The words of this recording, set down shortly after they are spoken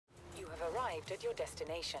arrived at your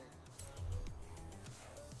destination.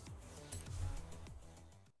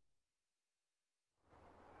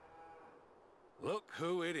 Look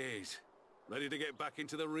who it is. Ready to get back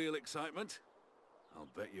into the real excitement? I'll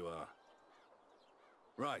bet you are.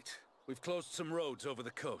 Right, we've closed some roads over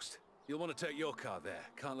the coast. You'll want to take your car there.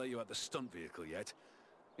 Can't let you out the stunt vehicle yet.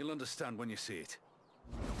 You'll understand when you see it.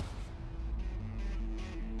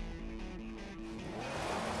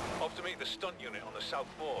 Off to meet the stunt unit on the South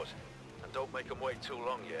Moors. And don't make them wait too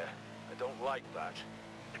long, yeah? I don't like that.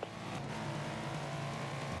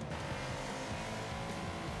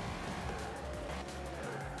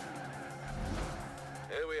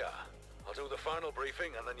 Here we are. I'll do the final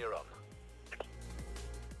briefing and then you're on.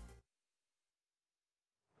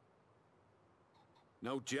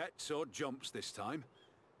 No jets or jumps this time.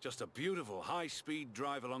 Just a beautiful high-speed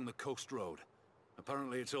drive along the coast road.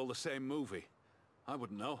 Apparently it's all the same movie. I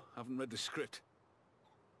wouldn't know. Haven't read the script.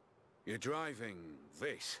 You're driving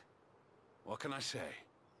this. What can I say?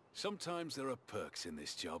 Sometimes there are perks in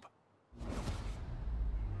this job.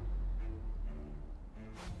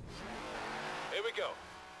 Here we go.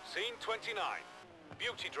 Scene 29.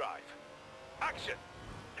 Beauty Drive. Action!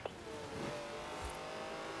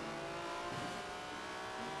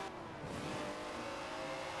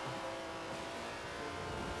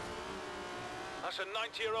 That's a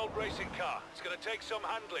 90-year-old racing car. It's gonna take some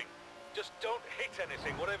handling. Just don't hit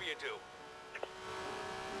anything, whatever you do.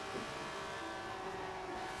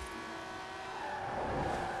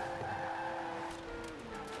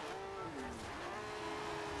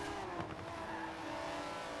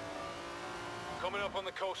 Coming up on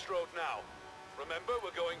the coast road now. Remember,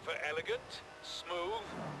 we're going for elegant, smooth,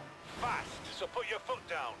 fast, so put your foot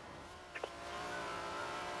down.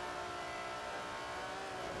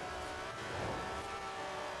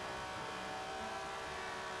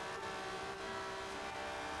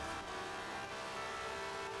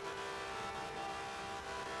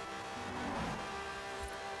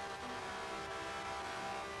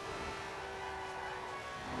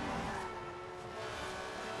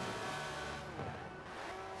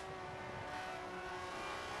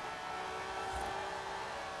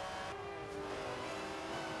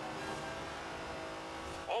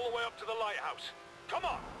 All the way up to the lighthouse. Come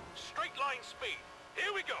on! Straight line speed.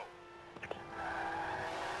 Here we go!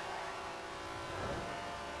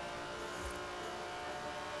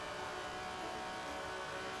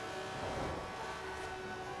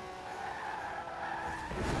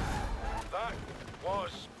 That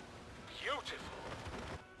was beautiful.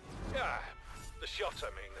 Yeah, the shot, I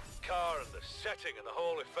mean, the car and the setting and the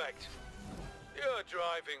whole effect. Your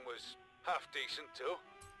driving was half decent too.